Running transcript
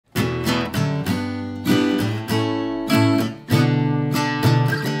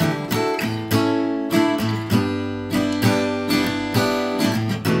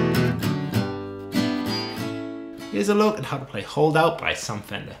Here's a look at how to play Hold Out by Sam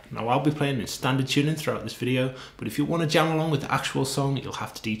Fender. Now I'll be playing in standard tuning throughout this video, but if you want to jam along with the actual song, you'll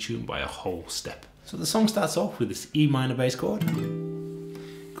have to detune by a whole step. So the song starts off with this E minor bass chord.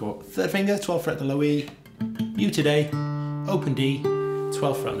 Go 3rd finger, 12th fret the low E, muted A, open D,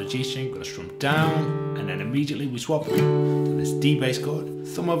 12th fret on the G string, going to strum down, and then immediately we swap to this D bass chord.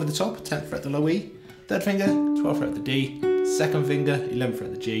 Thumb over the top, 10th fret the low E, 3rd finger, 12th fret the D, 2nd finger, 11th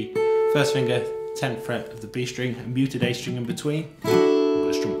fret the G, 1st finger, 10th fret of the B string, and muted A string in between. I'm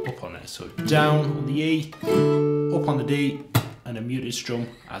going to strum up on it, so down on the E, up on the D, and a muted strum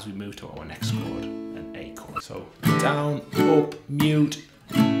as we move to our next chord, an A chord. So down, up, mute.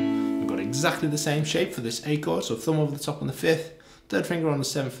 We've got exactly the same shape for this A chord, so thumb over the top on the 5th, 3rd finger on the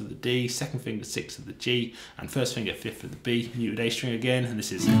 7th of the D, 2nd finger 6th of the G, and 1st finger 5th of the B, muted A string again, and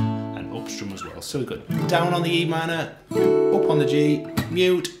this is an up strum as well. So we've got down on the E minor, up on the G,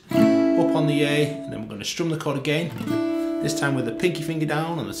 mute, up on the A, and then we're going to strum the chord again, this time with the pinky finger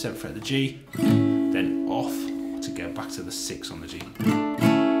down on the 7th fret of the G, then off to get back to the 6 on the G.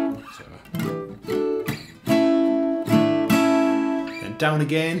 So, then down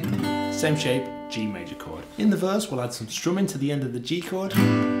again, same shape, G major chord. In the verse we'll add some strumming to the end of the G chord,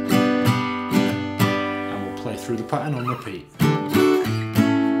 and we'll play through the pattern on repeat.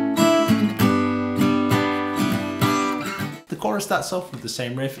 The chorus starts off with the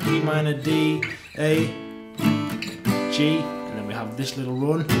same riff, E minor, D, A, G, and then we have this little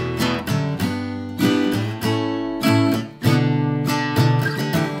run.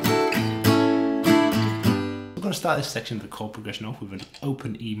 We're going to start this section of the chord progression off with an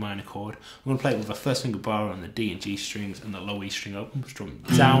open E minor chord. We're going to play it with a 1st finger bar on the D and G strings and the low E string open, strum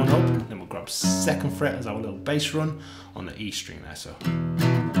down, up, then we'll grab 2nd fret as our little bass run on the E string there. So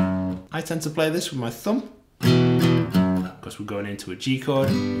I tend to play this with my thumb, because we're going into a G chord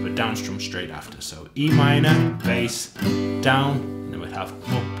with a down strum straight after. So E minor, bass, down, and then we'd have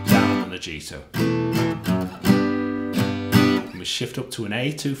up, down on the G. So and we shift up to an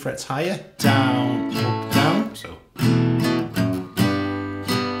A, 2 frets higher, down, up, down. So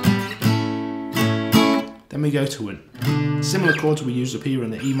then we go to a similar chords we used up here on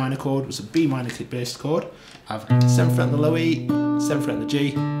the E minor chord. Was a B minor based chord. Have 7th fret on the low E, 7th fret on the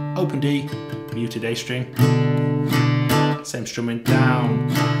G, open D, muted A string. Same strumming, down,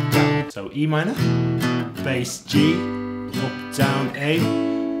 down. So E minor, bass, G, up, down, A,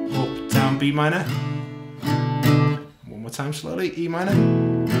 up, down, B minor. One more time slowly, E minor,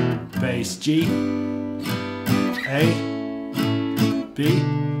 bass, G, A, B.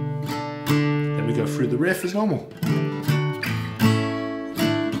 Then we go through the riff as normal.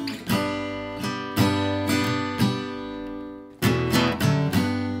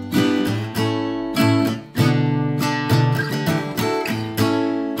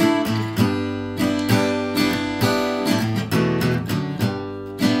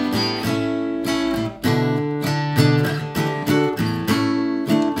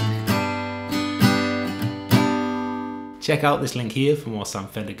 Check out this link here for more Sam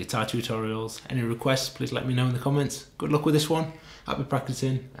Fender guitar tutorials. Any requests, please let me know in the comments. Good luck with this one, happy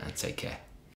practicing, and take care.